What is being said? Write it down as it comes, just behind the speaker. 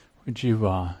Would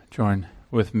you join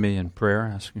with me in prayer,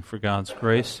 asking for God's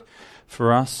grace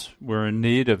for us? We're in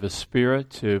need of a spirit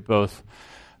to both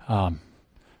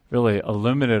really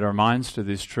illuminate our minds to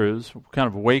these truths, kind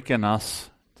of awaken us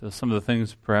to some of the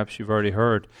things perhaps you've already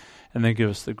heard, and then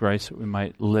give us the grace that we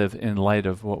might live in light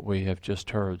of what we have just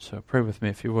heard. So pray with me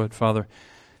if you would. Father,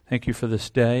 thank you for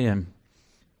this day, and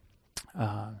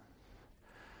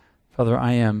Father,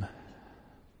 I am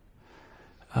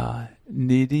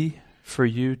needy for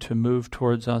you to move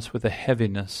towards us with the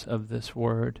heaviness of this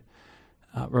word,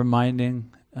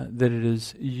 reminding that it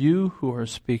is you who are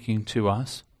speaking to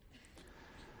us,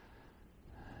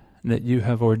 and that you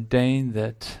have ordained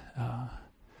that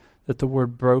the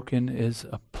word broken is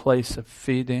a place of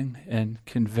feeding and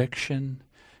conviction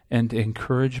and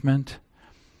encouragement.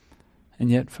 And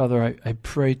yet, Father, I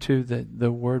pray too that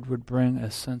the word would bring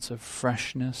a sense of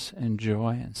freshness and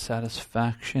joy and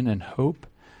satisfaction and hope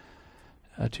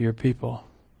to your people.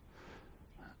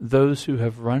 Those who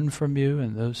have run from you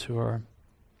and those who are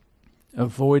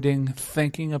avoiding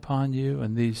thinking upon you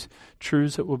and these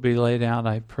truths that will be laid out,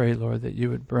 I pray, Lord, that you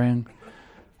would bring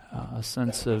a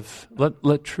sense of,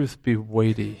 let truth be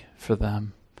weighty for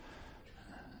them.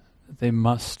 They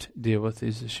must deal with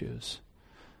these issues,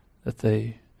 that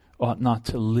they ought not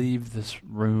to leave this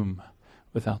room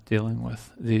without dealing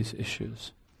with these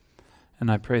issues. And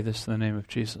I pray this in the name of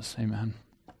Jesus. Amen.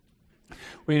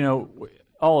 Well,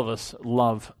 all of us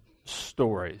love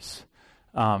stories.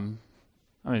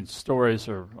 Stories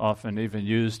are often even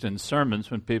used in sermons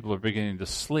when people are beginning to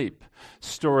sleep.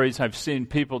 Stories, I've seen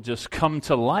people just come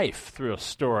to life through a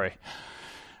story.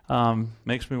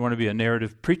 Makes me want to be a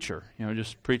narrative preacher,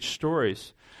 just preach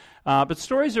stories. But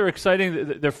stories are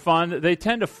exciting, they're fun. They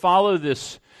tend to follow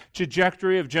this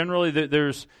trajectory of generally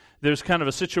there's kind of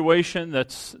a situation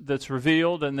that's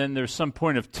revealed, and then there's some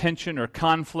point of tension or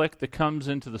conflict that comes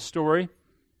into the story.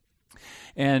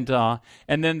 And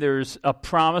then there's a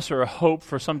promise or a hope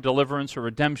for some deliverance or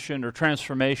redemption or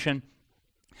transformation.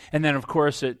 And then, of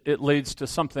course, it leads to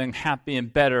something happy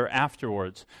and better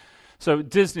afterwards. So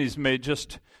Disney's made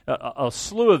just a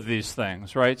slew of these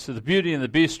things, right? So the Beauty and the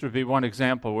Beast would be one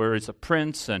example where he's a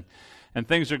prince and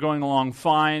things are going along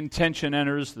fine. Tension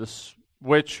enters, this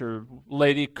witch or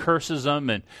lady curses him,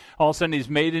 and all of a sudden he's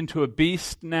made into a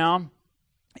beast now.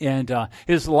 And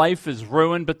his life is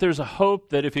ruined, but there's a hope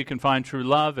that if he can find true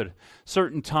love at a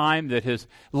certain time, that his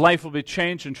life will be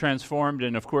changed and transformed.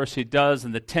 And of course he does,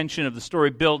 and the tension of the story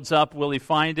builds up. Will he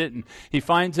find it? And he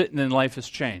finds it, and then life is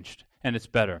changed, and it's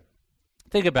better.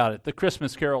 Think about it. The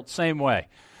Christmas Carol, same way.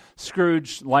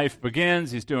 Scrooge, life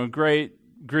begins. He's doing great.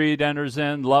 Greed enters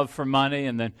in, love for money,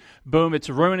 and then boom, it's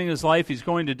ruining his life. He's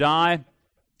going to die.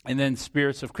 And then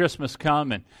spirits of Christmas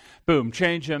come and boom,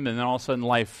 change him, and then all of a sudden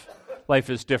life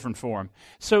is different for him.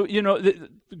 So, the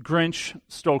Grinch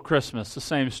stole Christmas, the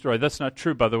same story. That's not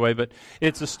true, by the way, but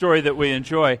it's a story that we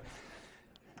enjoy.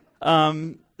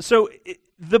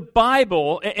 The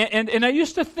Bible, and I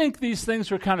used to think these things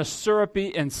were kind of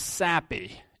syrupy and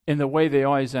sappy in the way they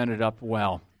always ended up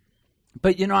well.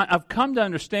 But, I've come to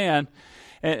understand,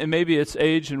 and maybe it's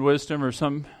age and wisdom or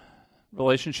some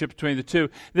relationship between the two,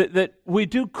 that we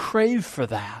do crave for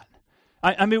that.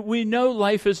 We know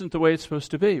life isn't the way it's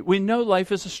supposed to be. We know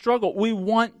life is a struggle. We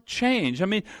want change.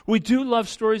 We do love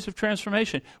stories of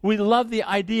transformation. We love the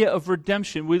idea of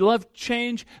redemption. We love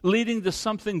change leading to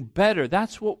something better.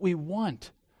 That's what we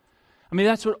want.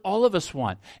 That's what all of us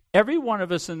want. Every one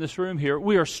of us in this room here,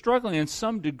 we are struggling in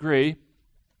some degree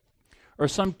or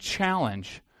some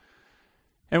challenge.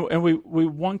 And we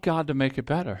want God to make it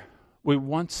better. We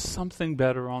want something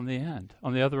better on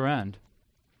the other end.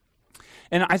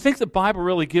 And I think the Bible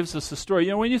really gives us a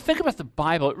story. When you think about the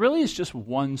Bible, it really is just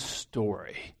one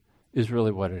story, is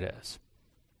really what it is.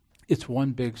 It's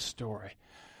one big story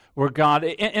where God,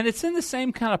 and it's in the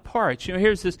same kind of parts.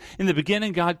 Here's this, in the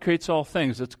beginning, God creates all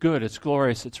things. It's good, it's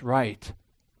glorious, it's right.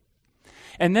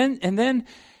 And then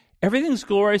everything's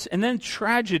glorious, and then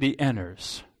tragedy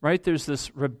enters, right? There's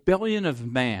this rebellion of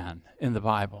man in the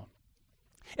Bible.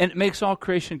 And it makes all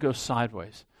creation go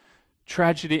sideways.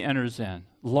 Tragedy enters in,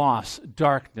 loss,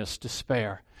 darkness,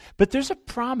 despair. But there's a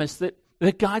promise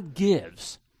that God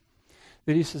gives,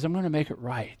 that he says, I'm going to make it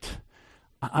right.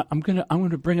 I'm going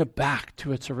to bring it back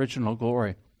to its original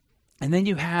glory. And then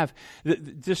you have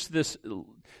just this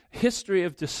history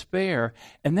of despair,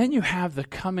 and then you have the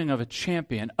coming of a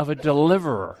champion, of a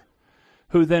deliverer,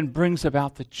 who then brings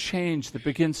about the change that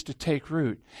begins to take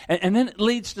root. And then it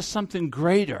leads to something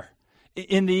greater.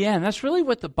 In the end, that's really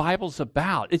what the Bible's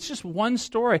about. It's just one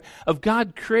story of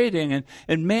God creating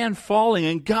and man falling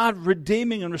and God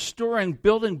redeeming and restoring,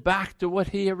 building back to what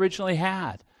he originally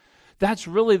had. That's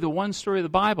really the one story of the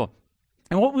Bible.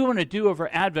 And what we want to do over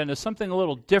Advent is something a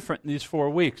little different in these 4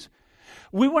 weeks.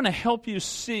 We want to help you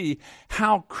see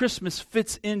how Christmas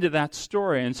fits into that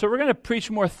story. And so we're going to preach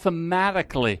more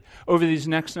thematically over these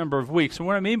next number of weeks. And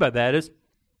what I mean by that is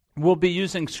we'll be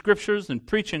using scriptures and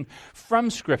preaching from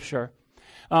Scripture,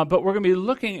 but we're going to be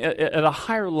looking at a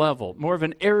higher level, more of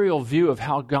an aerial view of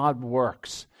how God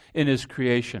works in His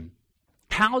creation.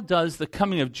 How does the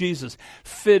coming of Jesus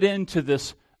fit into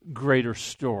this greater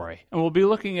story? And we'll be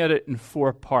looking at it in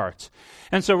 4 parts.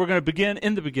 And so we're going to begin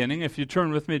in the beginning. If you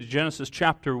turn with me to Genesis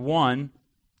chapter 1,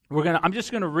 I'm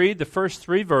just going to read the first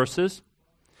 3 verses,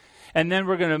 and then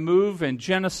we're going to move in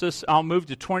Genesis. I'll move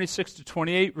to 26 to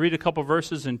 28, read a couple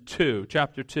verses in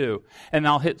chapter 2, and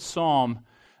I'll hit Psalm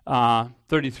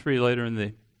 33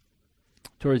 later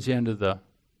towards the end of the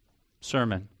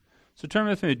sermon. So turn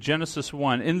with me to Genesis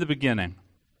 1, in the beginning.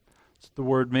 That's what the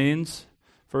word means.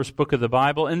 First book of the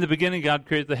Bible. In the beginning, God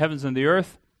created the heavens and the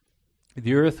earth.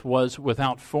 The earth was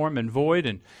without form and void,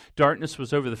 and darkness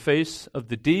was over the face of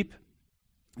the deep,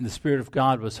 and the Spirit of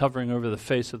God was hovering over the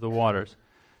face of the waters.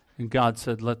 And God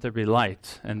said, "Let there be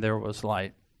light," and there was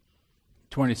light.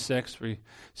 26, we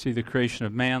see the creation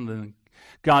of man. Then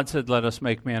God said, "Let us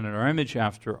make man in our image,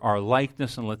 after our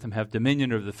likeness, and let them have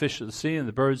dominion over the fish of the sea and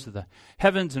the birds of the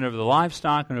heavens, and over the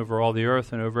livestock, and over all the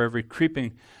earth, and over every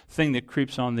creeping thing that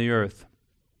creeps on the earth."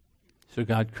 So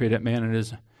God created man in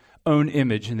His own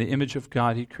image. In the image of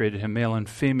God He created him. Male and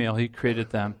female He created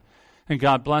them. And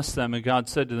God blessed them, and God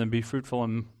said to them, "Be fruitful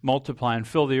and multiply, and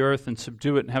fill the earth, and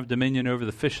subdue it, and have dominion over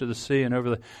the fish of the sea, and over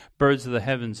the birds of the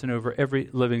heavens, and over every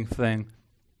living thing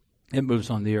that moves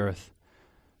on the earth."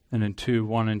 And in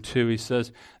 1 and 2 He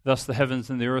says, "Thus the heavens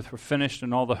and the earth were finished,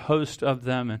 and all the host of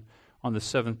them. And on the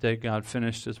 7th day God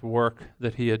finished His work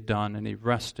that He had done, and He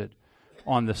rested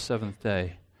on the 7th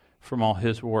day from all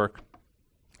His work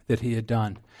that He had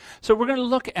done." So we're going to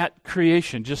look at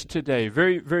creation just today,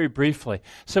 very, very briefly.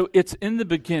 So it's in the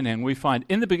beginning. We find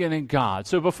in the beginning God.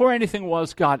 So before anything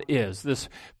was, God is. This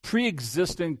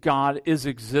pre-existent God is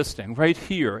existing right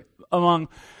here among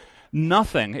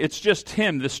nothing. It's just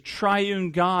Him, this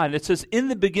triune God. It says, in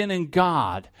the beginning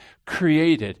God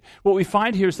created. What we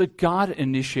find here is that God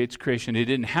initiates creation. He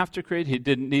didn't have to create. He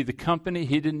didn't need the company.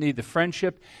 He didn't need the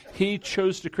friendship. He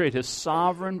chose to create. His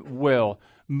sovereign will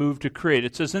moved to create.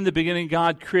 It says, in the beginning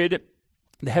God created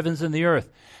the heavens and the earth.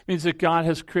 It means that God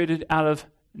has created out of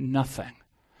nothing.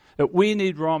 That we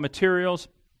need raw materials.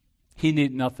 He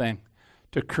need nothing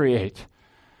to create.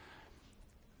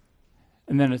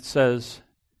 And then it says,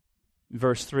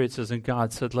 verse 3, it says, and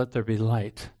God said, "Let there be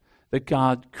light." That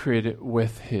God created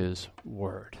with His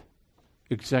word.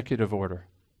 Executive order,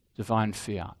 divine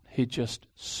fiat. He just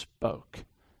spoke,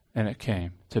 and it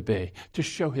came to be, to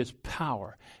show His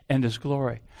power and His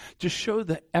glory, to show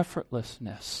the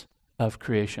effortlessness of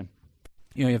creation.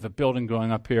 You have a building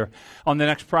going up here. On the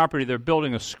next property, they're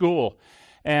building a school.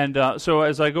 And so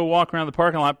as I go walk around the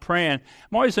parking lot praying,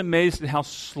 I'm always amazed at how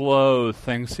slow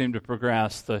things seem to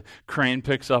progress. The crane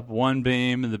picks up one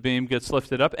beam, and the beam gets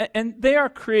lifted up. And they are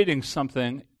creating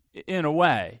something in a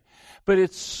way, but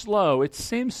it's slow. It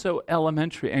seems so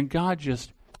elementary, and God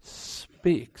just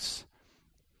speaks.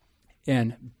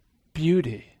 And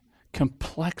beauty,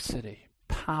 complexity,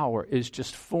 power is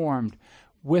just formed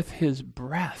with His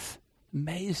breath.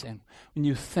 Amazing when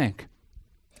you think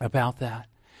about that.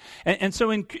 And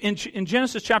so in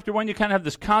Genesis chapter 1, you kind of have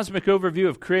this cosmic overview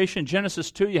of creation.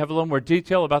 Genesis 2, you have a little more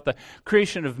detail about the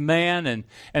creation of man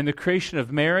and the creation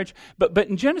of marriage. But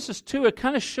in Genesis 2, it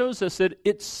kind of shows us that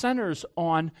it centers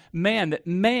on man, that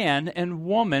man and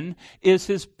woman is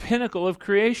His pinnacle of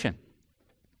creation.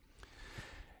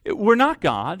 We're not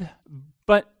God,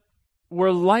 but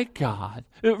we're like God.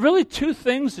 Really, 2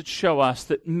 things that show us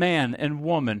that man and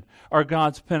woman are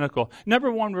God's pinnacle.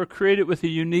 Number 1, we're created with a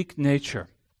unique nature,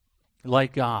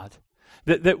 like God.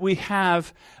 That we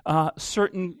have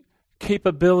certain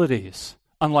capabilities,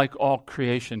 unlike all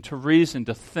creation, to reason,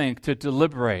 to think, to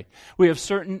deliberate. We have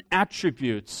certain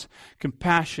attributes,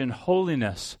 compassion,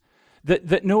 holiness,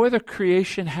 that no other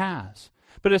creation has.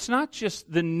 But it's not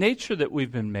just the nature that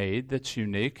we've been made that's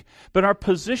unique, but our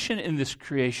position in this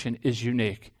creation is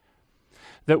unique.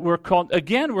 That we're called,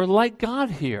 again, we're like God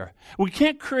here. We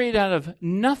can't create out of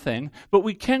nothing, but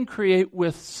we can create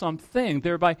with something,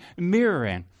 thereby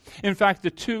mirroring. In fact,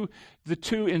 the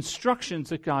two instructions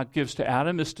that God gives to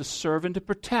Adam is to serve and to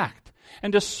protect.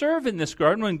 And to serve in this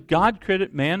garden, when God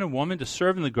created man and woman to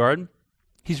serve in the garden,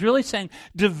 He's really saying,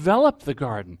 develop the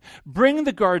garden. Bring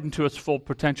the garden to its full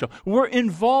potential. We're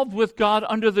involved with God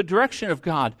under the direction of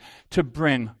God to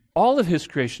bring all of His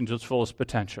creation to its fullest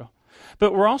potential.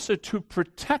 but we're also to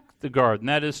protect the garden.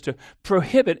 That is to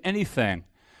prohibit anything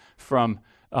from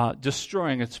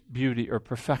destroying its beauty or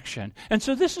perfection. And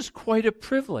so this is quite a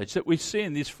privilege that we see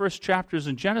in these first chapters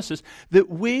in Genesis, that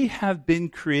we have been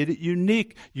created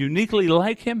uniquely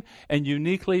like him, and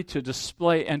uniquely to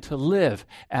display and to live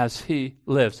as he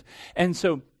lives. And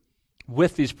so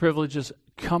with these privileges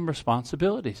come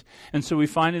responsibilities. And so we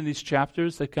find in these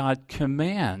chapters that God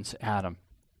commands Adam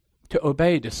to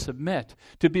obey, to submit,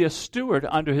 to be a steward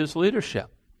under his leadership.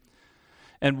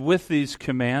 And with these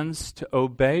commands to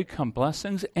obey come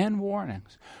blessings and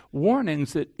warnings.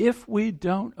 Warnings that if we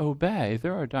don't obey,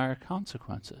 there are dire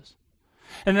consequences.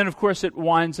 And then, of course, it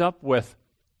winds up with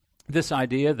this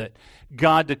idea that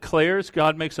God declares,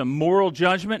 God makes a moral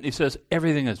judgment, and he says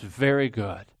everything is very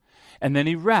good. And then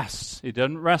he rests. He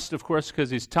doesn't rest, of course,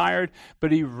 because he's tired,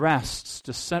 but he rests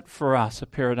to set for us a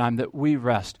paradigm that we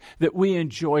rest, that we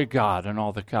enjoy God and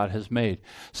all that God has made.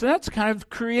 So that's kind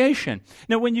of creation.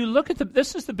 Now, when you look at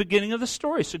this is the beginning of the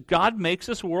story. So God makes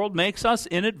this world, makes us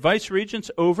in it, vice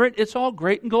regents over it. It's all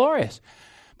great and glorious.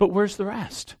 But where's the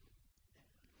rest?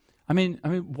 I mean,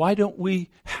 why don't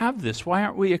we have this? Why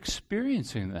aren't we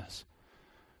experiencing this?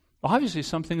 Well, obviously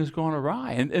something has gone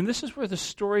awry, and this is where the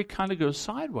story kind of goes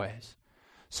sideways.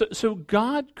 So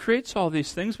God creates all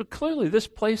these things, but clearly this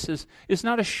place is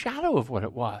not a shadow of what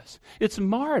it was. It's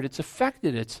marred, it's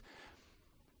affected,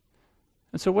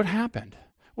 And so what happened?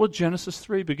 Well, Genesis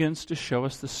 3 begins to show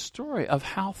us the story of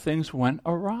how things went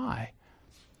awry.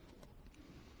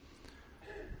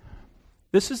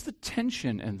 This is the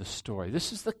tension in the story.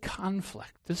 This is the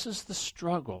conflict. This is the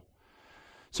struggle.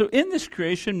 So in this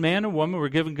creation, man and woman were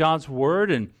given God's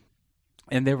word, and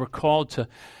they were called to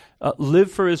live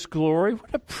for his glory.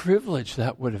 What a privilege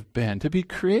that would have been, to be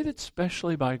created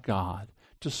specially by God,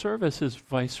 to serve as his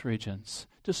vice regents,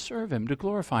 to serve him, to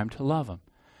glorify him, to love him.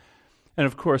 And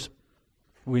of course,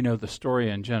 we know the story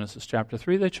in Genesis chapter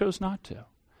 3. They chose not to.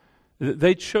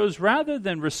 They chose, rather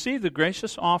than receive the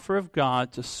gracious offer of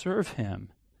God to serve him,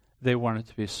 they wanted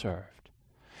to be served.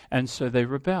 And so they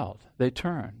rebelled. They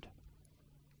turned.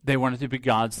 They wanted to be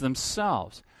gods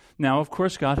themselves. Now, of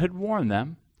course, God had warned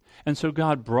them, and so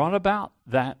God brought about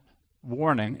that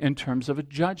warning in terms of a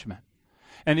judgment.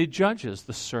 And he judges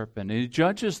the serpent, and he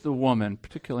judges the woman,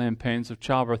 particularly in pains of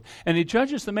childbirth, and he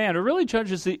judges the man, or really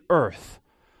judges the earth,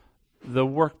 the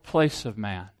workplace of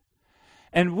man.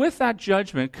 And with that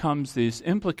judgment comes these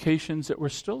implications that we're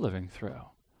still living through.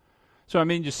 So, I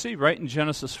mean, you see right in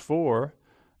Genesis 4,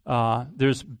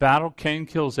 there's battle, Cain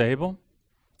kills Abel,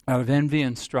 out of envy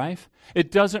and strife.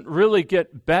 It doesn't really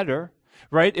get better,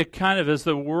 right? It kind of, as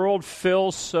the world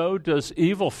fills, so does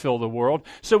evil fill the world.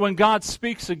 So when God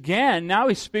speaks again, now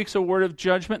he speaks a word of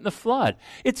judgment in the flood.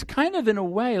 It's kind of, in a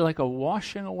way, like a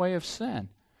washing away of sin.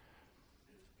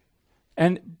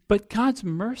 But God's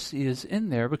mercy is in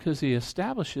there because he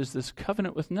establishes this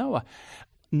covenant with Noah.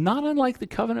 Not unlike the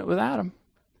covenant with Adam.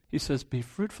 He says, be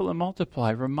fruitful and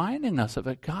multiply, reminding us of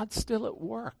it. God's still at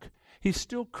work. He's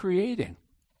still creating.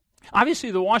 Obviously,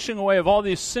 the washing away of all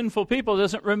these sinful people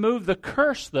doesn't remove the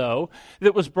curse, though,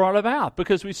 that was brought about.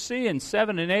 Because we see in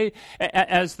 7 and 8,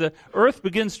 as the earth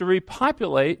begins to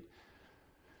repopulate,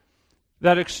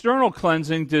 that external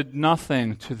cleansing did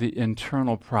nothing to the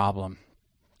internal problem,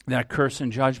 that curse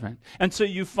and judgment. And so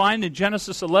you find in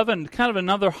Genesis 11 kind of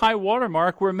another high water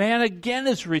mark where man again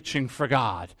is reaching for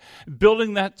God,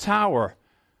 building that tower.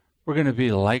 We're going to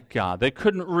be like God. They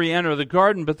couldn't re-enter the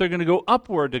garden, but they're going to go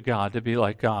upward to God to be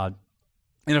like God.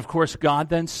 And of course, God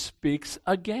then speaks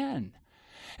again.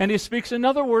 And he speaks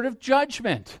another word of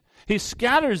judgment. He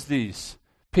scatters these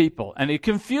people, and he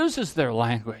confuses their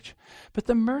language. But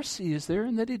the mercy is there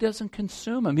in that he doesn't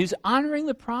consume them. He's honoring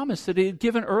the promise that he had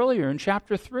given earlier in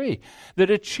chapter 3,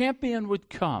 that a champion would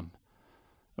come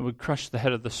and would crush the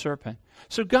head of the serpent.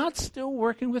 So God's still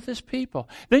working with his people.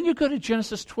 Then you go to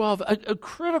Genesis 12, a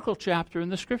critical chapter in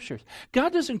the Scriptures.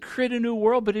 God doesn't create a new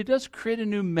world, but he does create a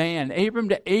new man, Abram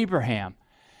to Abraham.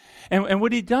 And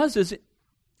what he does is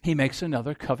he makes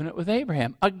another covenant with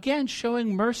Abraham, again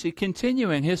showing mercy,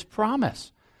 continuing his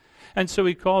promise. And so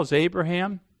he calls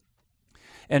Abraham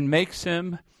and makes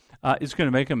him, is going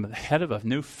to make him the head of a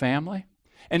new family.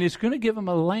 And he's going to give him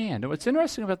a land. And what's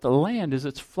interesting about the land is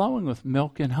it's flowing with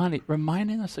milk and honey,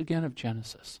 reminding us again of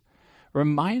Genesis,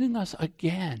 reminding us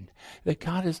again that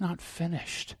God is not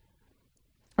finished.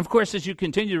 Of course, as you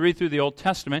continue to read through the Old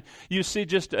Testament, you see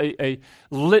just a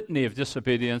litany of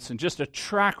disobedience and just a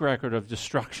track record of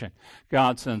destruction.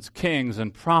 God sends kings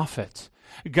and prophets.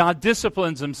 God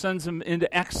disciplines them, sends them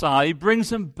into exile. He brings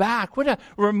them back. What a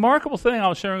remarkable thing I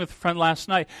was sharing with a friend last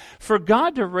night. For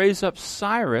God to raise up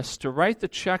Cyrus to write the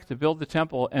check to build the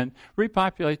temple and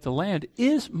repopulate the land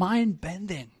is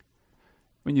mind-bending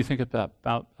when you think about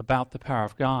the power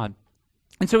of God.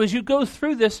 And so as you go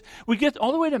through this, we get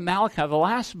all the way to Malachi, the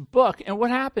last book, and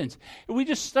what happens? We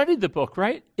just studied the book,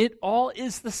 right? It all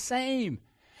is the same.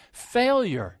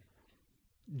 Failure.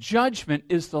 Judgment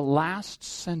is the last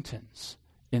sentence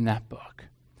in that book.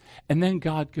 And then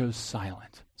God goes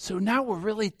silent. So now we're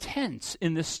really tense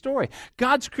in this story.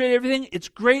 God's created everything. It's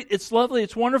great. It's lovely.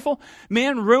 It's wonderful.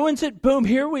 Man ruins it. Boom,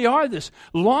 here we are. This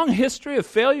long history of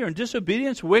failure and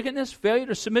disobedience, wickedness, failure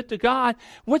to submit to God.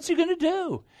 What's he going to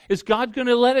do? Is God going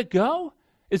to let it go?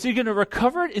 Is he going to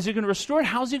recover it? Is he going to restore it?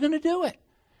 How's he going to do it?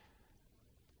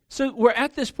 So we're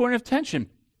at this point of tension.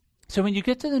 So when you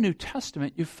get to the New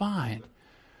Testament, you find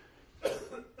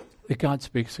that God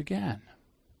speaks again.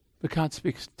 But God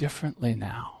speaks differently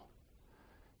now.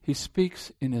 He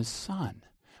speaks in his Son.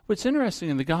 What's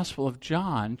interesting in the Gospel of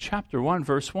John, chapter 1,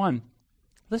 verse 1,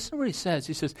 listen to what he says.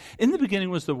 He says, "In the beginning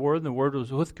was the Word, and the Word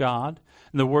was with God,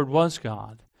 and the Word was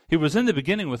God. He was in the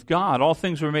beginning with God. All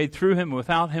things were made through him, and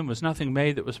without him was nothing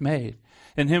made that was made.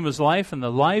 In him was life, and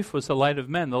the life was the light of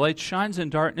men. The light shines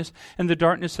in darkness, and the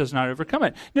darkness has not overcome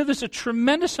it." Now, there's a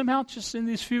tremendous amount just in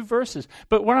these few verses.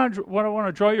 But what I want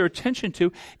to draw your attention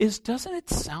to is, doesn't it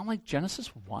sound like Genesis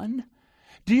 1?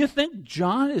 Do you think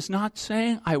John is not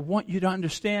saying, I want you to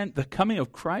understand the coming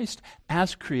of Christ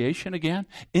as creation again?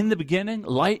 In the beginning,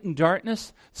 light and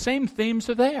darkness, same themes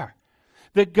are there.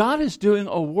 That God is doing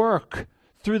a work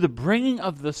through the bringing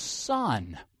of the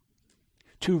Son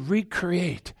to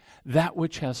recreate that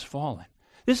which has fallen.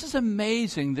 This is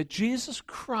amazing that Jesus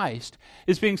Christ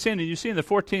is being seen, and you see in the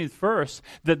 14th verse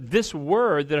that this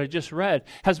word that I just read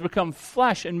has become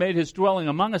flesh and made his dwelling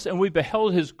among us, and we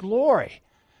beheld his glory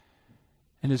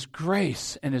and his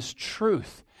grace and his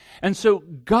truth. And so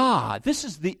God, this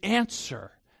is the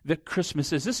answer that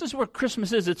Christmas is. This is where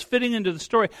Christmas is. It's fitting into the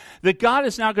story that God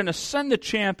is now going to send the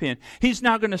champion. He's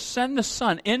now going to send the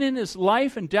Son. And in his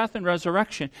life and death and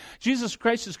resurrection, Jesus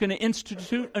Christ is going to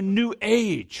institute a new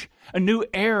age, a new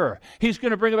era. He's going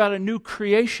to bring about a new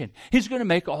creation. He's going to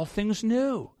make all things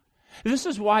new. This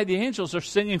is why the angels are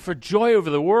singing for joy over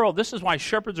the world. This is why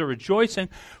shepherds are rejoicing,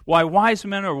 why wise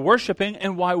men are worshiping,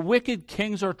 and why wicked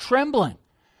kings are trembling.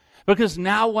 Because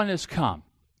now one has come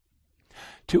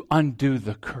to undo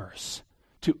the curse,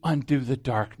 to undo the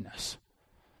darkness.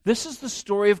 This is the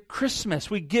story of Christmas.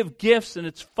 We give gifts, and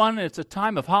it's fun, and it's a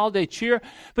time of holiday cheer,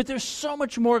 but there's so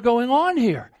much more going on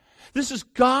here. This is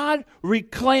God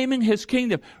reclaiming his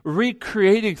kingdom,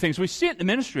 recreating things. We see it in the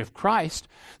ministry of Christ.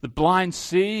 The blind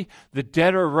see, the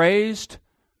dead are raised,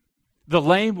 the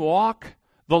lame walk,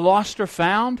 the lost are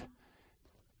found.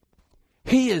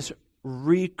 He is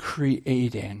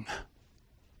recreating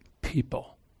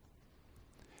people.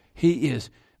 He is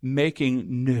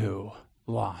making new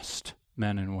lost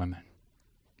men and women.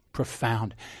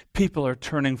 Profound. People are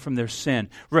turning from their sin.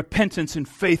 Repentance and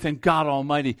faith in God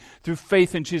Almighty through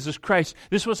faith in Jesus Christ.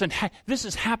 This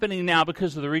is happening now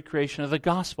because of the recreation of the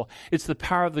gospel. It's the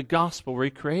power of the gospel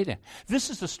recreating. This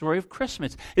is the story of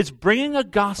Christmas. It's bringing a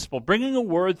gospel, bringing a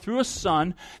word through a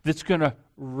Son that's going to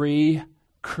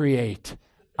recreate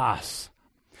us.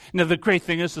 Now, the great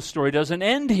thing is the story doesn't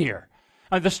end here.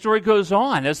 The story goes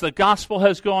on. As the gospel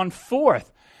has gone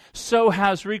forth, so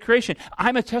has recreation.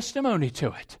 I'm a testimony to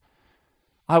it.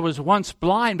 I was once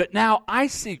blind, but now I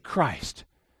see Christ.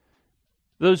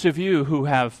 Those of you who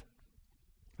have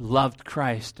loved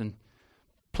Christ and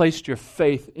placed your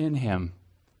faith in him,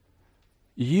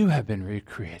 you have been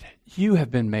recreated. You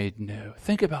have been made new.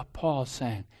 Think about Paul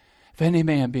saying, if any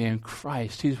man be in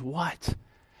Christ, he's what?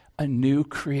 A new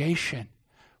creation.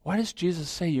 Why does Jesus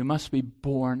say you must be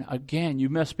born again? You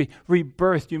must be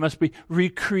rebirthed. You must be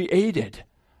recreated.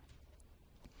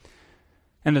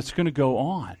 And it's going to go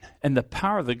on. And the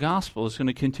power of the gospel is going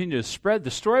to continue to spread.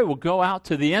 The story will go out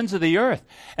to the ends of the earth.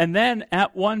 And then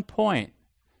at one point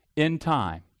in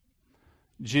time,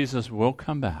 Jesus will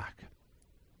come back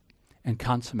and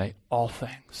consummate all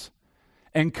things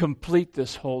and complete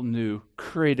this whole new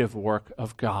creative work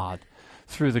of God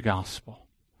through the gospel.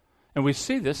 And we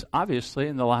see this, obviously,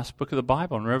 in the last book of the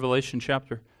Bible, in Revelation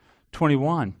chapter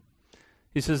 21.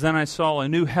 He says, "Then I saw a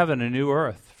new heaven and a new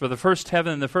earth. For the first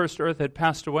heaven and the first earth had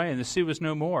passed away, and the sea was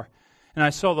no more. And I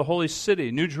saw the holy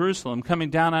city, New Jerusalem, coming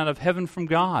down out of heaven from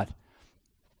God,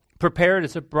 prepared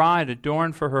as a bride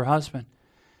adorned for her husband.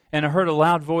 And I heard a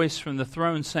loud voice from the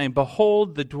throne saying,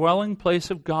 'Behold, the dwelling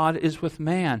place of God is with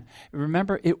man.'"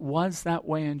 Remember, it was that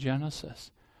way in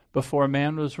Genesis, before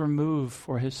man was removed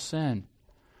for his sin.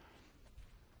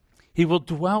 He will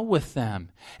dwell with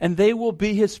them, and they will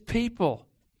be his people.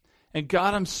 And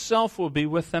God himself will be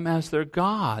with them as their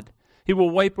God. He will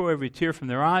wipe away every tear from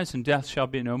their eyes, and death shall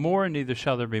be no more, and neither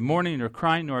shall there be mourning, nor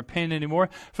crying, nor pain any more.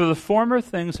 For the former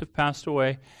things have passed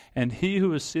away. And he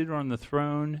who is seated on the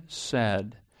throne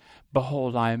said,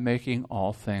 Behold, I am making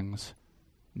all things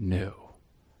new.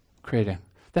 Creating.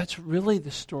 That's really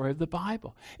the story of the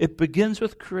Bible. It begins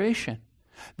with creation.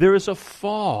 There is a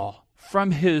fall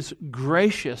from his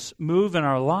gracious move in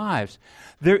our lives.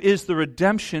 There is the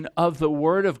redemption of the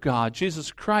Word of God,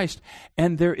 Jesus Christ,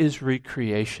 and there is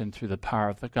recreation through the power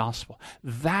of the gospel.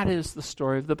 That is the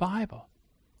story of the Bible.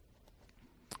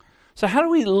 So how do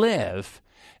we live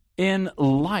in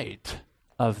light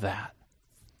of that?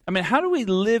 I mean, how do we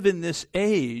live in this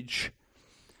age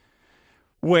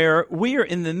where we are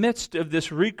in the midst of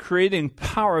this recreating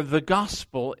power of the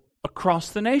gospel across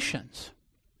the nations?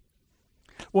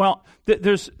 Well,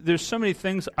 there's so many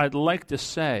things I'd like to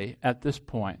say at this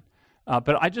point,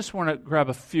 but I just want to grab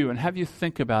a few and have you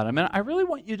think about them. And I really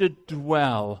want you to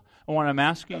dwell on what I'm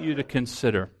asking you to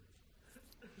consider.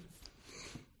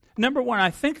 Number one,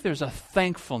 I think there's a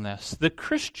thankfulness. The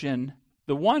Christian,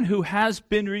 the one who has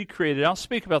been recreated, I'll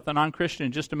speak about the non-Christian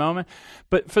in just a moment,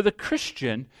 but for the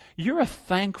Christian, you're a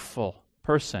thankful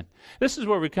person. This is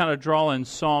where we kind of draw in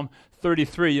Psalm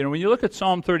 33. You know, when you look at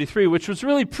Psalm 33, which was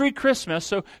really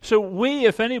pre-Christmas, so we,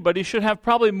 if anybody, should have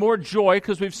probably more joy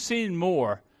because we've seen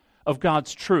more of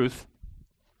God's truth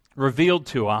revealed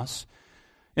to us.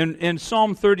 In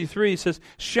Psalm 33, it says,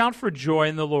 Shout for joy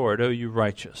in the Lord, O you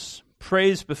righteous.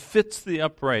 Praise befits the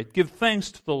upright. Give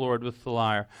thanks to the Lord with the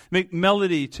lyre. Make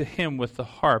melody to him with the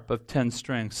harp of 10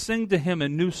 strings. Sing to him a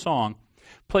new song.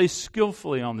 Play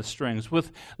skillfully on the strings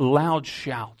with loud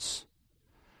shouts.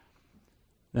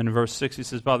 Then in verse 6 he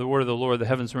says, By the word of the Lord the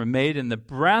heavens were made, in the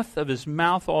breath of his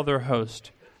mouth all their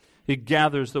host. He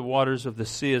gathers the waters of the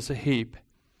sea as a heap.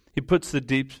 He puts the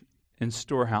deep in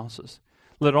storehouses.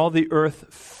 Let all the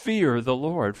earth fear the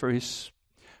Lord,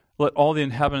 let all the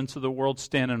inhabitants of the world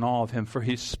stand in awe of him. For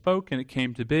he spoke and it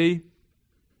came to be.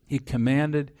 He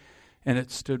commanded and it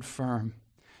stood firm.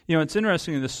 You know, it's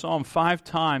interesting in this psalm, 5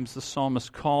 times the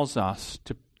psalmist calls us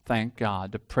to thank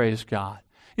God, to praise God.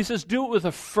 He says, do it with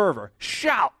a fervor.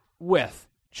 Shout with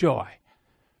joy.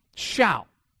 Shout.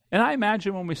 And I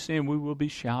imagine when we see him, we will be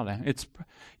shouting. It's,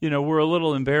 you know, we're a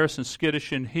little embarrassed and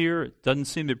skittish in here. It doesn't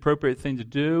seem the appropriate thing to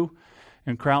do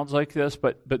in crowds like this,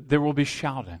 but there will be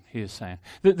shouting, he is saying.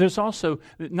 There's also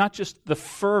not just the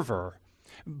fervor,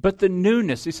 but the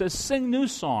newness. He says, sing new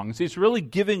songs. He's really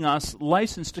giving us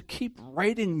license to keep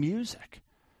writing music.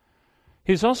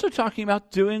 He's also talking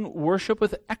about doing worship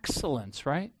with excellence,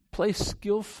 right? Play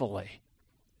skillfully.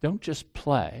 Don't just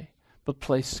play, but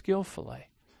play skillfully.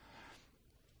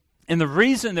 And the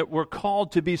reason that we're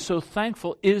called to be so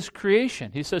thankful is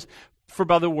creation. He says, for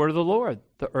by the word of the Lord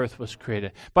the earth was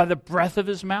created. By the breath of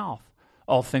his mouth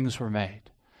all things were made.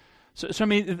 So I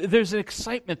mean, there's an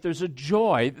excitement, there's a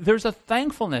joy, there's a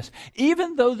thankfulness.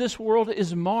 Even though this world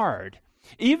is marred,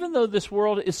 even though this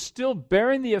world is still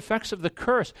bearing the effects of the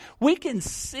curse, we can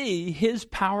see his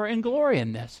power and glory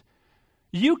in this.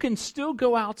 You can still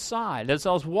go outside. As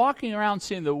I was walking around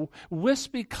seeing the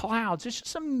wispy clouds, it's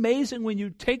just amazing when you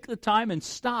take the time and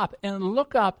stop and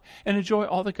look up and enjoy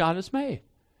all that God has made.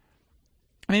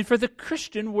 I mean, for the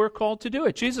Christian, we're called to do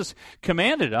it. Jesus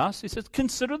commanded us. He says,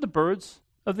 consider the birds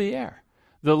of the air,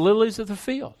 the lilies of the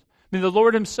field. I mean, the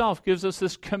Lord himself gives us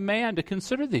this command to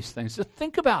consider these things, to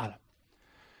think about them,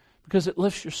 because it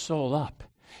lifts your soul up.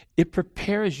 It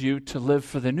prepares you to live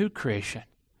for the new creation.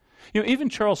 You know, even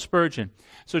Charles Spurgeon.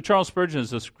 So Charles Spurgeon is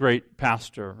this great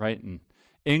pastor, right, in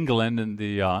England, and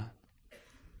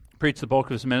preached the bulk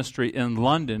of his ministry in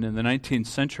London in the 19th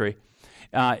century.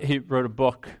 He wrote a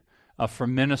book for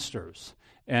ministers.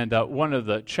 And one of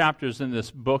the chapters in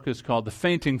this book is called The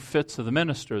Fainting Fits of the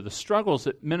Minister, the struggles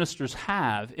that ministers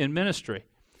have in ministry.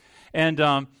 And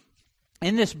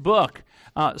in this book,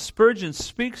 Spurgeon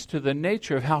speaks to the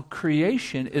nature of how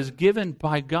creation is given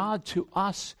by God to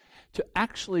us to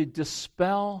actually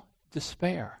dispel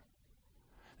despair,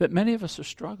 that many of us are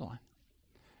struggling.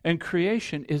 And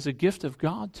creation is a gift of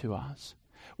God to us,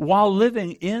 while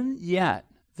living in yet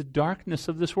the darkness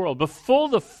of this world. Before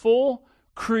the full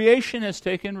creation has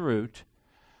taken root,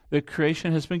 the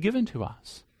creation has been given to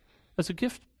us as a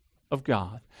gift of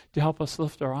God to help us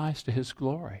lift our eyes to his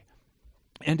glory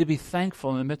and to be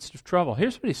thankful in the midst of trouble.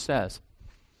 Here's what he says.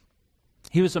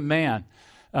 He was a man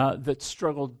that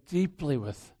struggled deeply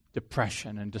with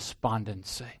depression and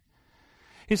despondency.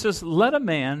 He says, let a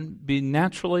man be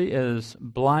naturally as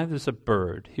blithe as a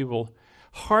bird. He will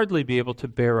hardly be able to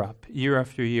bear up year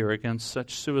after year against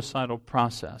such suicidal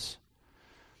process.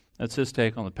 That's his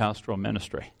take on the pastoral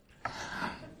ministry.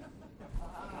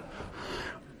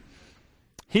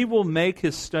 He will make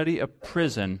his study a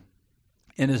prison,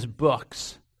 in his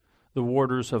books the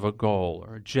warders of a gaol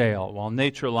or a jail, while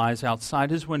nature lies outside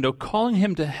his window, calling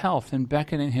him to health and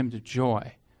beckoning him to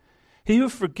joy. He who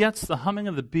forgets the humming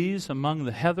of the bees among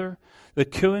the heather, the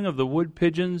cooing of the wood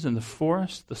pigeons in the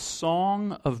forest, the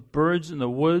song of birds in the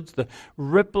woods, the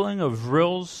rippling of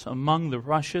rills among the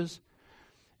rushes,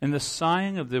 and the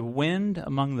sighing of the wind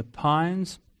among the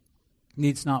pines,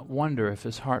 needs not wonder if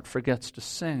his heart forgets to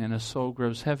sing and his soul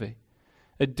grows heavy.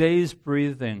 A day's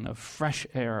breathing of fresh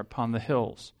air upon the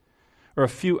hills, or a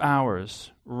few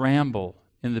hours' ramble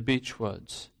in the beech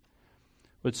woods,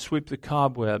 would sweep the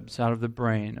cobwebs out of the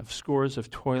brain of scores of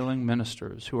toiling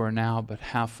ministers who are now but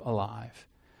half alive.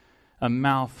 A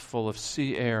mouthful of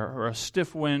sea air or a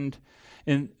stiff walk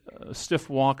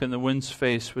in the wind's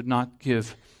face would not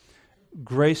give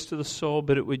grace to the soul,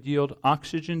 but it would yield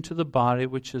oxygen to the body,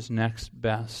 which is next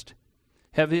best.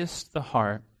 Heaviest the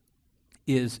heart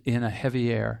is in a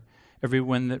heavy air. Every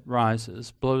wind that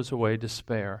rises blows away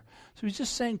despair. So he's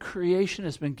just saying creation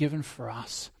has been given for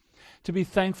us to be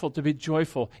thankful, to be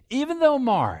joyful, even though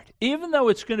marred, even though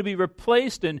it's going to be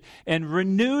replaced and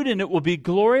renewed, and it will be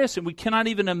glorious, and we cannot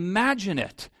even imagine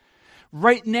it.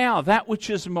 Right now, that which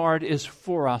is marred is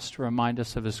for us to remind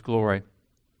us of his glory.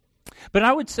 But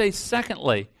I would say,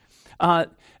 secondly,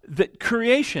 that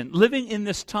creation, living in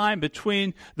this time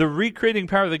between the recreating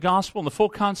power of the gospel and the full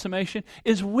consummation,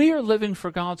 is we are living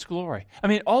for God's glory. I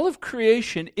mean, all of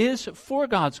creation is for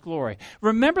God's glory.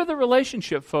 Remember the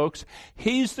relationship, folks.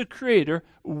 He's the creator,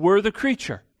 we're the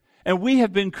creature. And we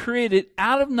have been created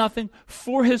out of nothing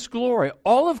for his glory.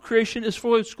 All of creation is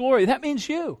for his glory. That means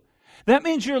you. That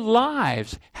means your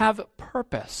lives have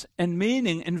purpose and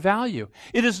meaning and value.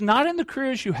 It is not in the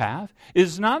careers you have. It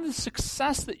is not in the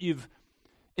success that you've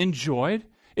enjoyed.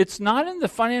 It's not in the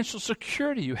financial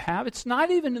security you have. It's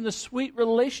not even in the sweet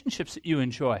relationships that you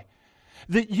enjoy.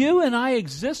 That you and I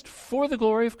exist for the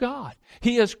glory of God.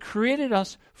 He has created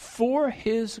us for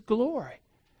his glory.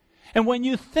 And when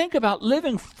you think about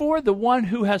living for the one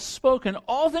who has spoken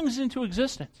all things into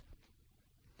existence,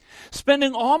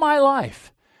 spending all my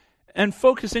life and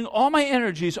focusing all my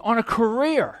energies on a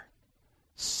career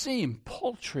seem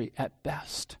paltry at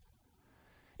best.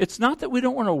 It's not that we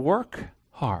don't want to work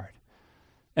hard,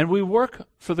 and we work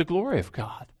for the glory of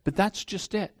God, but that's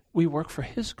just it. We work for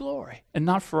his glory and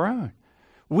not for our own.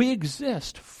 We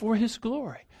exist for his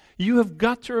glory. You have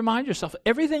got to remind yourself,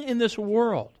 everything in this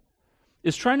world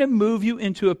is trying to move you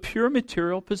into a pure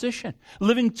material position,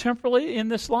 living temporally in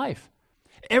this life.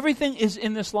 Everything is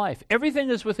in this life.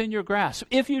 Everything is within your grasp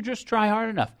if you just try hard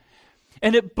enough.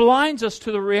 And it blinds us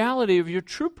to the reality of your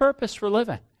true purpose for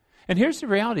living. And here's the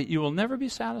reality. You will never be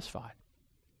satisfied.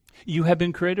 You have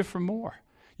been created for more.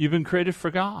 You've been created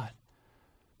for God.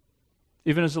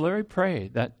 Even as Larry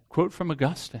prayed, that quote from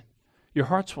Augustine, your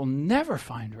hearts will never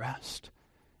find rest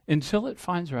until it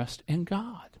finds rest in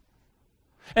God.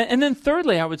 And then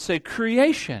thirdly, I would say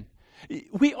creation.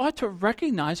 We ought to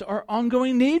recognize our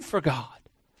ongoing need for God.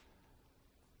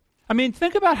 I mean,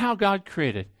 think about how God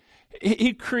created.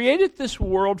 He created this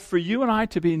world for you and I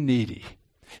to be needy.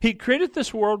 He created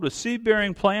this world with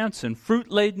seed-bearing plants and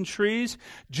fruit-laden trees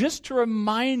just to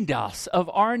remind us of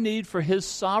our need for his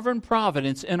sovereign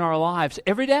providence in our lives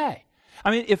every day.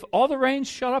 I mean, if all the rains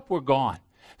shut up, we're gone.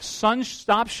 Sun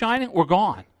stops shining, we're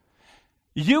gone.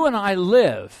 You and I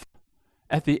live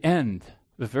at the end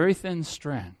of a very thin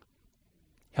string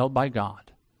held by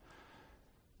God.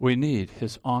 We need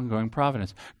his ongoing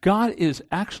providence. God is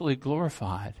actually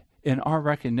glorified in our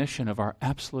recognition of our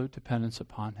absolute dependence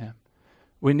upon him.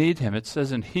 We need him. It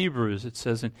says in Hebrews, it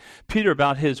says in Peter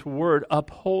about his word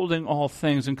upholding all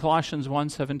things, in Colossians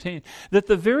 1:17, that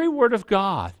the very word of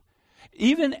God,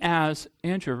 even as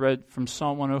Andrew read from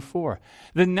Psalm 104,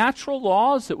 the natural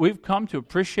laws that we've come to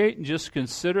appreciate and just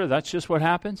consider, that's just what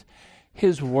happens,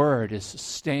 his word is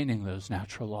sustaining those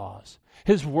natural laws.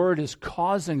 His word is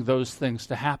causing those things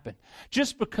to happen.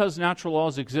 Just because natural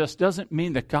laws exist doesn't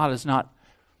mean that God is not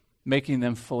making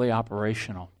them fully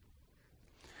operational.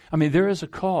 I mean, there is a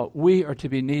call. We are to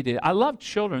be needed. I love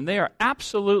children. They are they're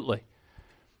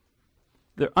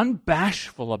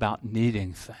unbashful about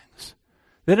needing things.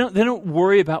 They don't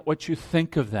worry about what you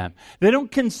think of them. They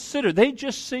don't consider. They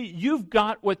just see you've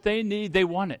got what they need. They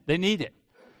want it. They need it.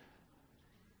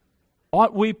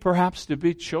 Ought we perhaps to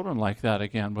be children like that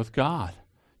again with God?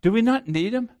 Do we not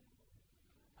need him?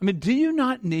 I mean, do you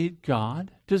not need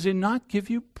God? Does he not give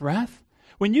you breath?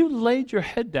 When you laid your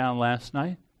head down last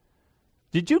night,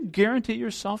 did you guarantee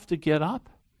yourself to get up?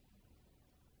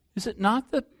 Is it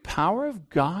not the power of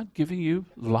God giving you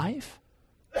life?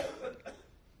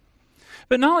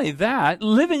 But not only that,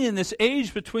 living in this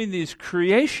age between these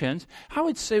creations, I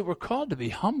would say we're called to be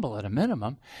humble at a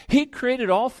minimum. He created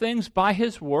all things by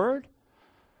His word.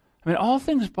 I mean, all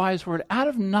things by His word, out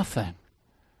of nothing.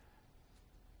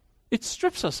 It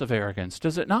strips us of arrogance,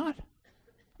 does it not? I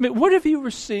mean, what have you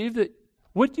received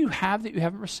what do you have that you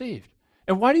haven't received?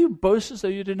 And why do you boast as though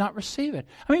you did not receive it?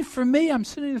 I mean, for me, I'm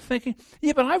sitting there thinking,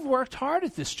 yeah, but I've worked hard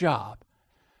at this job.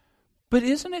 But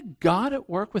isn't it God at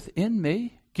work within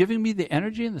me, giving me the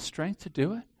energy and the strength to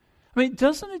do it? I mean,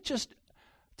 doesn't it just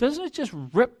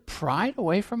rip pride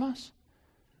away from us?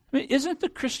 I mean, isn't the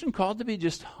Christian called to be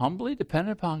just humbly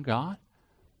dependent upon God?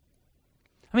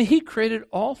 I mean, He created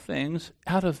all things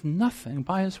out of nothing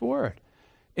by His word,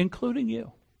 including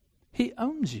you. He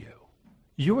owns you.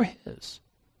 You're His.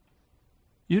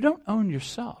 You don't own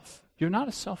yourself. You're not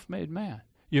a self-made man.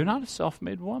 You're not a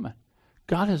self-made woman.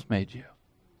 God has made you.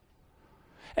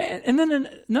 And then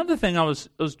another thing I was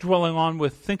dwelling on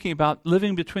with thinking about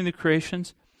living between the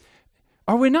creations,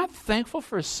 are we not thankful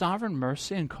for His sovereign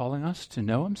mercy in calling us to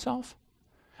know Himself?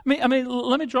 I mean,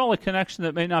 let me draw a connection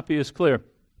that may not be as clear.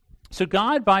 So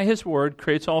God, by His word,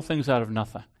 creates all things out of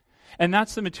nothing. And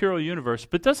that's the material universe.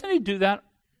 But doesn't He do that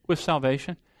with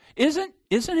salvation? Isn't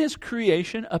His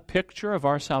creation a picture of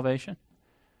our salvation?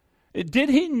 Did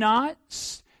He not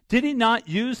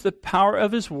use the power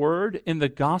of His word in the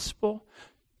gospel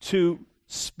to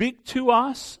speak to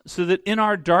us so that in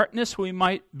our darkness we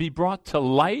might be brought to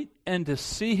light and to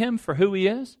see Him for who He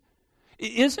is?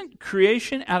 Isn't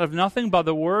creation out of nothing by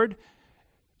the word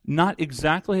not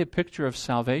exactly a picture of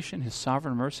salvation, His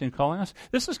sovereign mercy in calling us?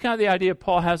 This is kind of the idea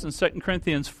Paul has in 2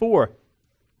 Corinthians 4.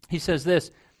 He says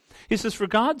this. He says, For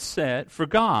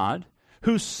God,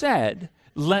 who said,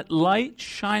 let light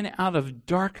shine out of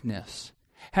darkness,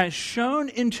 has shone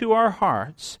into our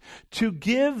hearts to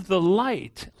give the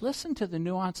light. Listen to the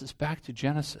nuances back to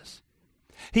Genesis.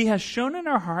 He has shone in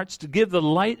our hearts to give the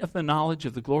light of the knowledge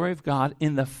of the glory of God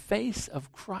in the face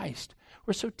of Christ.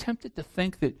 We're so tempted to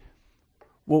think that,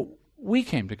 well, we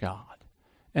came to God.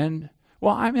 And,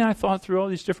 well, I mean, I thought through all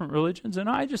these different religions, and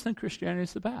I just think Christianity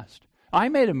is the best. I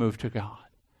made a move to God.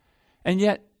 And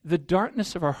yet, the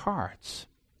darkness of our hearts,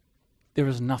 there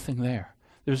is nothing there.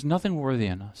 There's nothing worthy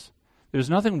in us. There's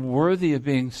nothing worthy of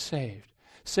being saved,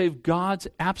 save God's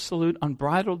absolute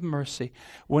unbridled mercy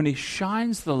when He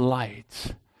shines the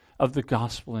light of the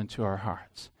gospel into our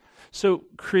hearts. So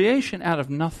creation out of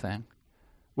nothing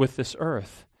with this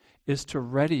earth is to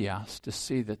ready us to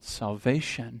see that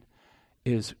salvation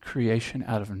is creation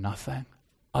out of nothing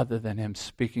other than Him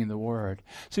speaking the word.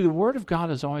 See, the word of God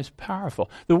is always powerful.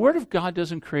 The word of God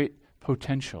doesn't create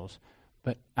potentials,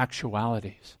 but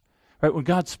actualities. Right? When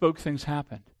God spoke, things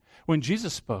happened. When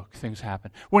Jesus spoke, things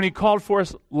happened. When He called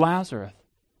forth Lazarus,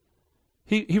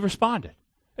 he responded.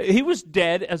 He was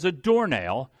dead as a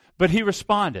doornail, but he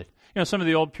responded. You know, some of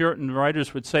the old Puritan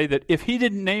writers would say that if He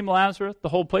didn't name Lazarus, the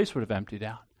whole place would have emptied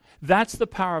out. That's the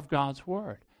power of God's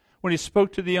word. When He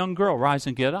spoke to the young girl, rise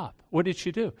and get up, what did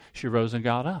she do? She rose and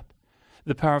got up.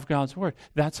 The power of God's word.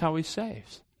 That's how He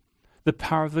saves. The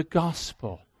power of the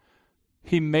gospel.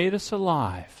 He made us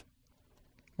alive.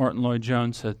 Martin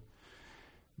Lloyd-Jones said,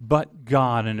 but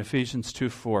God, in Ephesians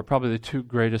 2:4, probably the two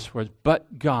greatest words,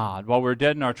 but God, while we're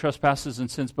dead in our trespasses and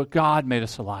sins, but God made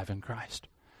us alive in Christ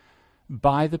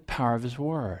by the power of His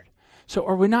word. So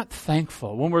are we not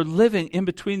thankful when we're living in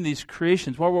between these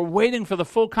creations, while we're waiting for the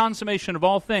full consummation of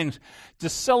all things, to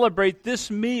celebrate this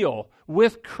meal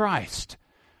with Christ?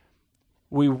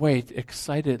 We wait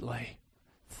excitedly,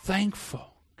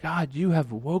 thankful. God, You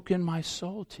have woken my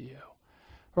soul to You.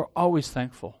 We're always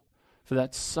thankful for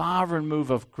that sovereign move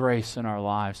of grace in our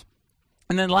lives.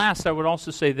 And then last, I would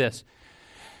also say this,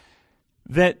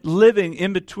 that living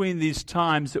in between these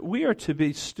times, that we are to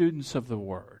be students of the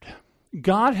Word.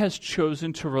 God has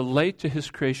chosen to relate to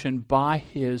His creation by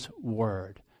His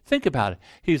word. Think about it.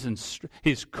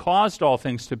 He's caused all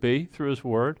things to be through His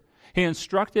word. He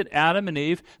instructed Adam and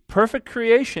Eve, perfect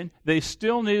creation, they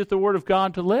still needed the word of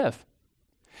God to live.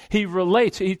 He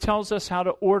relates, He tells us how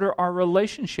to order our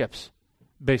relationships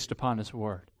based upon His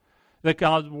word. That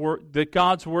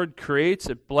God's word creates,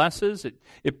 it blesses,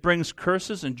 it brings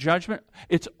curses and judgment.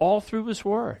 It's all through His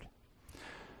word.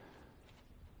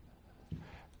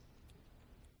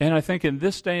 And I think in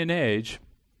this day and age,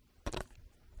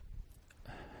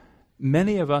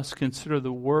 many of us consider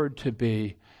the word to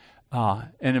be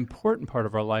an important part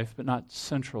of our life, but not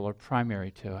central or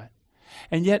primary to it.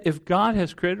 And yet, if God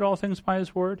has created all things by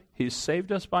His word, He's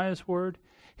saved us by His word,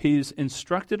 He's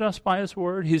instructed us by His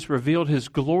Word. He's revealed His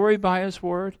glory by His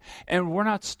Word. And we're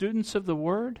not students of the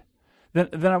Word?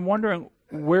 Then I'm wondering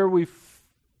where we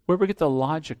get the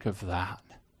logic of that.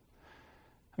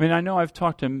 I mean, I know I've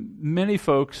talked to many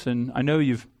folks, and I know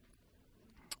you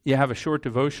have a short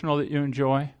devotional that you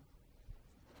enjoy.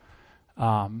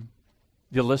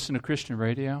 You listen to Christian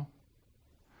radio.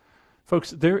 Folks,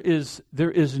 there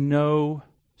is no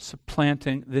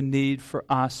supplanting the need for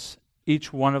us,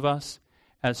 each one of us,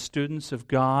 as students of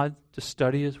God, to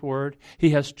study His Word. He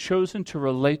has chosen to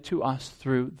relate to us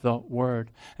through the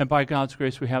Word. And by God's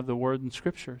grace, we have the Word and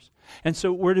Scriptures. And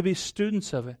so we're to be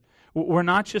students of it. We're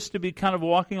not just to be kind of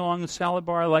walking along the salad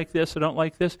bar, I like this, I don't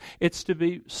like this. It's to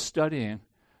be studying,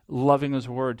 loving His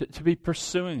Word, to be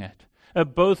pursuing it,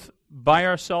 both by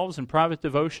ourselves in private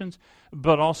devotions,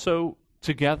 but also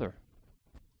together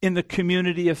in the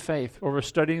community of faith, where we're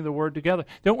studying the Word together.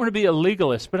 Don't want to be a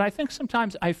legalist, but I think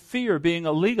sometimes I fear being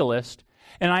a legalist,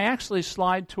 and I actually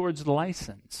slide towards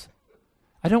license.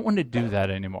 I don't want to do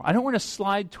that anymore. I don't want to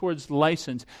slide towards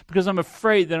license because I'm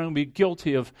afraid that I'm going to be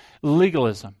guilty of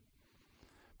legalism.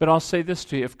 But I'll say this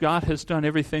to you, if God has done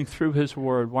everything through His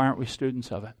Word, why aren't we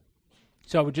students of it?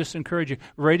 So I would just encourage you,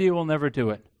 radio will never do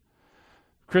it.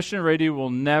 Christian radio will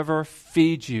never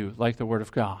feed you like the Word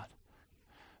of God.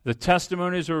 The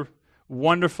testimonies are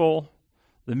wonderful.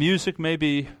 The music may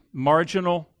be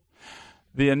marginal.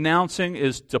 The announcing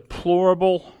is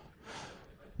deplorable.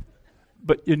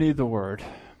 But you need the Word.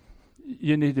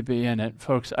 You need to be in it.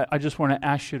 Folks, I just want to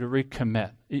ask you to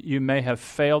recommit. You may have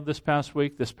failed this past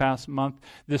week, this past month,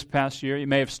 this past year. You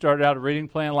may have started out a reading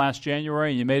plan last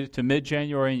January and you made it to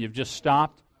mid-January and you've just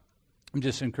stopped. I'm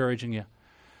just encouraging you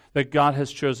that God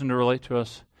has chosen to relate to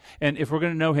us. And if we're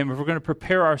going to know Him, if we're going to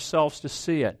prepare ourselves to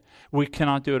see it, we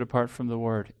cannot do it apart from the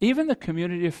Word. Even the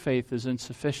community of faith is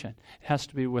insufficient. It has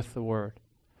to be with the Word.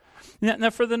 Now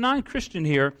for the non-Christian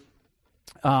here,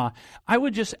 I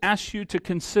would just ask you to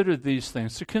consider these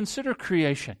things, to consider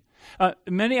creation.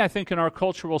 Many, I think, in our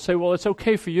culture will say, well, it's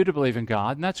okay for you to believe in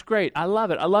God, and that's great. I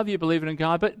love it. I love you believing in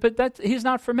God, but He's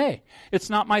not for me. It's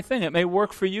not my thing. It may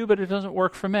work for you, but it doesn't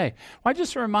work for me. Well, I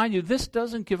just remind you, this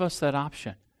doesn't give us that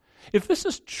option. If this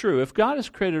is true, if God has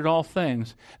created all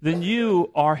things, then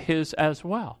you are His as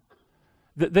well.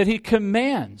 That He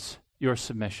commands your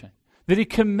submission. That He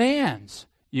commands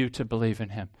you to believe in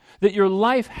Him. That your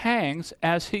life hangs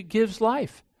as He gives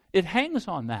life. It hangs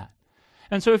on that.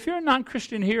 And so if you're a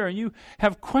non-Christian here and you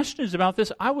have questions about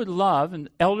this, I would love, and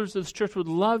elders of this church would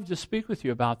love to speak with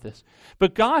you about this.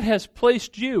 But God has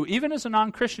placed you, even as a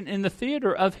non-Christian, in the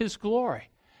theater of His glory.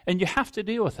 And you have to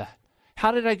deal with that.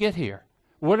 How did I get here?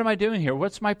 What am I doing here?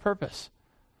 What's my purpose?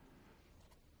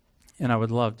 And I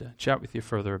would love to chat with you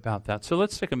further about that. So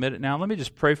let's take a minute now. Let me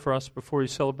just pray for us before we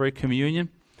celebrate communion.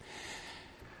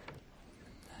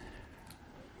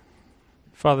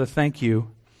 Father, thank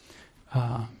you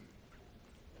that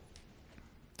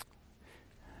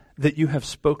you have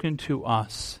spoken to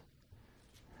us.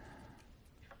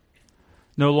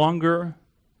 No longer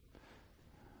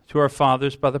to our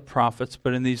fathers by the prophets,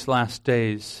 but in these last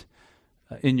days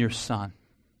in your Son,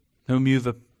 whom you've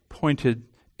appointed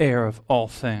heir of all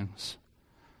things,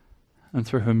 and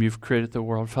through whom you've created the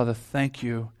world. Father, thank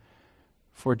you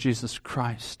for Jesus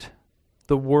Christ,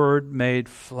 the Word made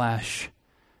flesh.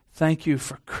 Thank you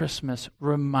for Christmas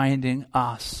reminding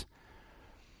us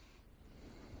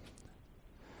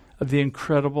of the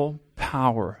incredible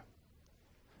power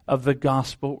of the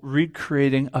gospel,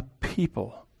 recreating a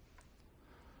people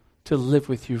to live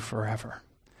with you forever,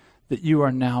 that you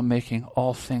are now making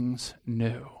all things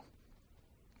new.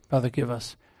 Father, give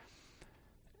us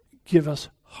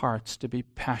hearts to be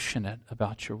passionate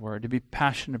about your word, to be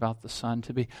passionate about the Son,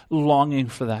 to be longing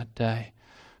for that day.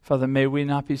 Father, may we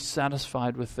not be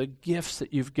satisfied with the gifts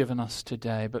that you've given us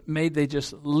today, but may they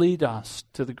just lead us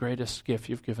to the greatest gift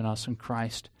you've given us in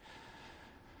Christ.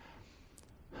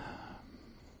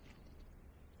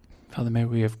 Father, may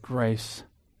we have grace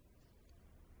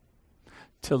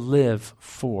to live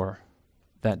for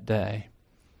that day.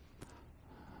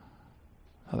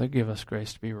 Father, give us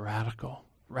grace to be radical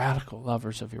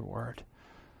lovers of your word.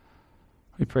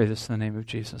 We pray this in the name of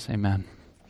Jesus. Amen.